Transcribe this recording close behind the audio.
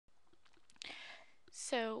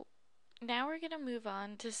So now we're going to move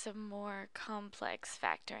on to some more complex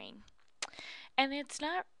factoring. And it's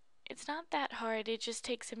not that hard, it just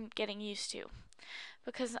takes some getting used to.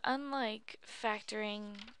 Because unlike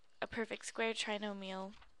factoring a perfect square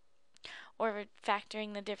trinomial or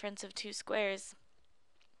factoring the difference of two squares,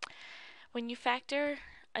 when you factor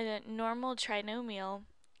a normal trinomial,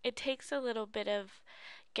 it takes a little bit of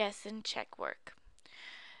guess and check work.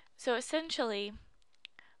 So essentially,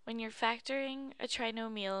 when you're factoring a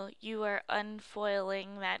trinomial, you are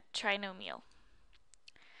unfoiling that trinomial.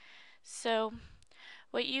 So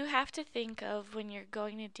what you have to think of when you're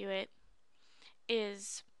going to do it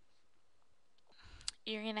is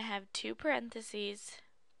you're going to have two parentheses,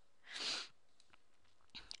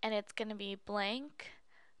 and it's going to be blank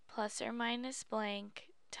plus or minus blank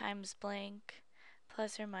times blank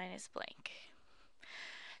plus or minus blank.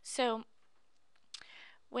 So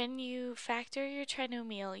when you factor your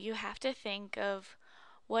trinomial, you have to think of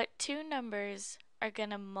what two numbers are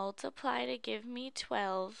going to multiply to give me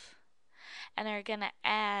 12 and are going to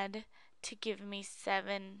add to give me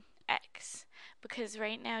 7x. Because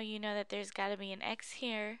right now you know that there's got to be an x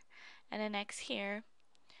here and an x here,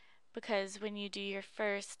 because when you do your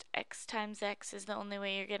first, x times x is the only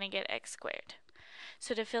way you're going to get x squared.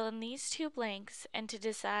 So to fill in these two blanks and to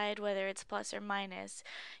decide whether it's plus or minus,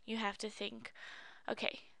 you have to think,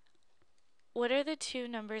 okay, what are the two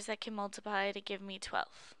numbers that can multiply to give me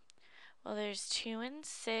 12? Well, there's 2 and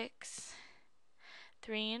 6,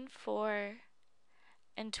 3 and 4,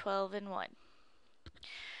 and 12 and 1.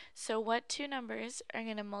 So what two numbers are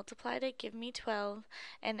going to multiply to give me 12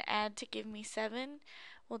 and add to give me 7?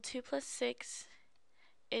 Well, 2 plus 6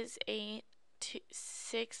 is 8.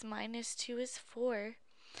 6 minus 2 is 4.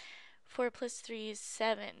 4 plus 3 is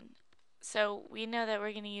 7. So we know that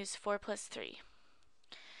we're going to use 4 plus 3.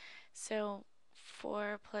 So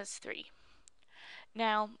 4 plus 3.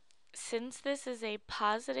 Now, since this is a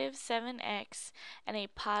positive 7x and a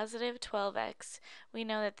positive 12x, we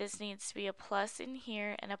know that this needs to be a plus in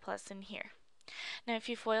here and a plus in here. Now, if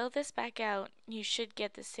you FOIL this back out, you should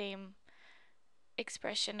get the same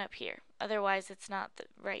expression up here. Otherwise, it's not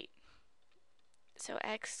right. So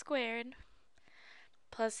x squared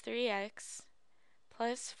plus 3x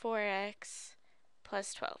plus 4x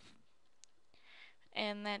plus 12.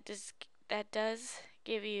 And that does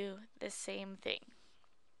give you the same thing.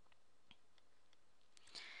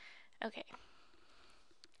 Okay.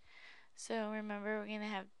 So remember, we're going to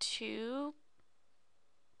have two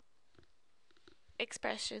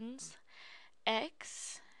expressions,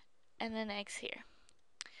 x and then x here.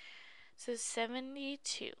 So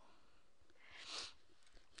 72.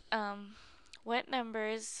 What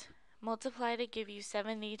numbers multiply to give you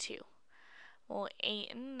 72? Well,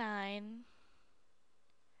 8 and 9,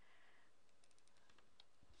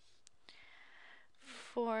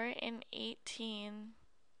 4 and 18,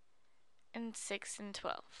 and 6 and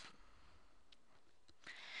 12.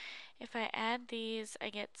 If I add these, I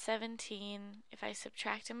get 17. If I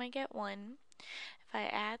subtract them, I get 1. If I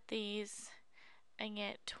add these, I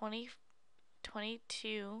get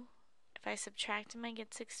 22. If I subtract them, I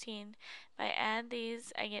get 16. If I add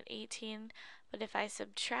these, I get 18. But if I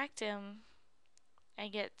subtract them, I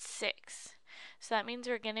get 6. So that means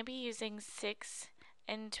we're going to be using 6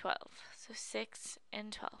 and 12. So 6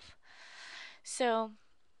 and 12. So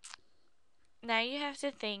now you have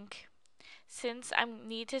to think, since I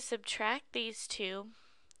need to subtract these two,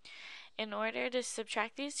 in order to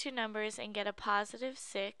subtract these two numbers and get a positive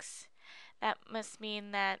 6, that must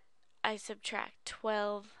mean that I subtract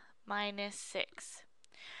 12 minus 6.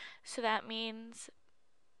 So that means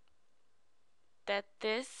that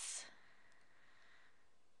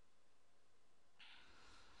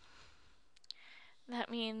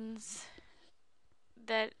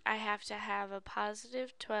I have to have a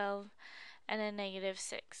positive 12 and a negative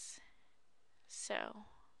 6. So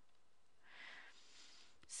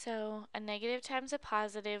a negative times a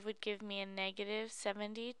positive would give me a negative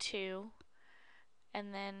 72,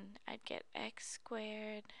 and then I'd get x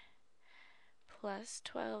squared plus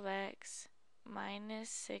 12x minus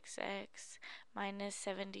 6x minus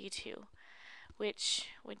 72, which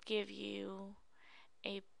would give you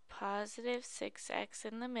a positive 6x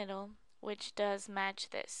in the middle, which does match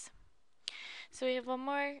this. So we have one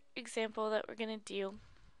more example that we're going to do.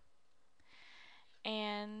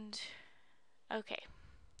 And, okay.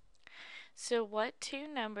 So what two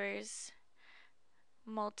numbers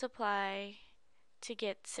multiply to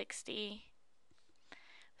get 60?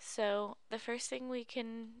 So the first thing we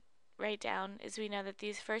can write down is we know that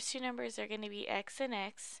these first two numbers are going to be x and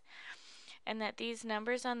x, and that these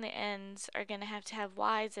numbers on the ends are going to have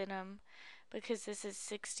y's in them, because this is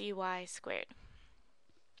 60y squared.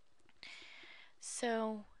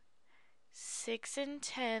 So 6 and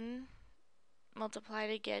 10 multiply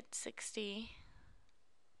to get 60.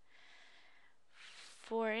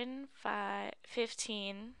 4 and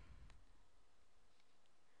 15.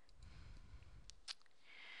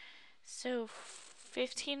 So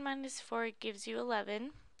 15 minus 4 gives you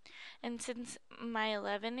 11. And since my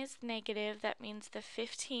 11 is negative, that means the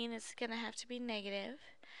 15 is going to have to be negative.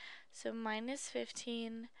 So minus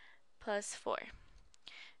 15 plus 4.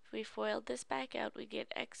 If we FOILed this back out, we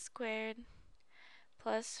get x squared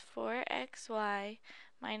plus 4xy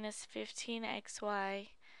minus 15xy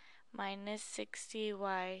minus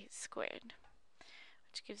 60y squared,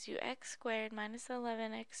 which gives you x squared minus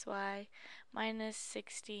 11xy minus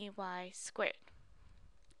 60y squared.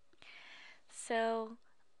 So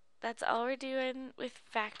that's all we're doing with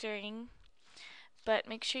factoring, but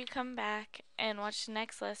make sure you come back and watch the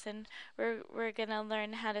next lesson. We're going to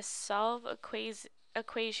learn how to solve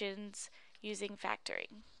equations using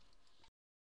factoring.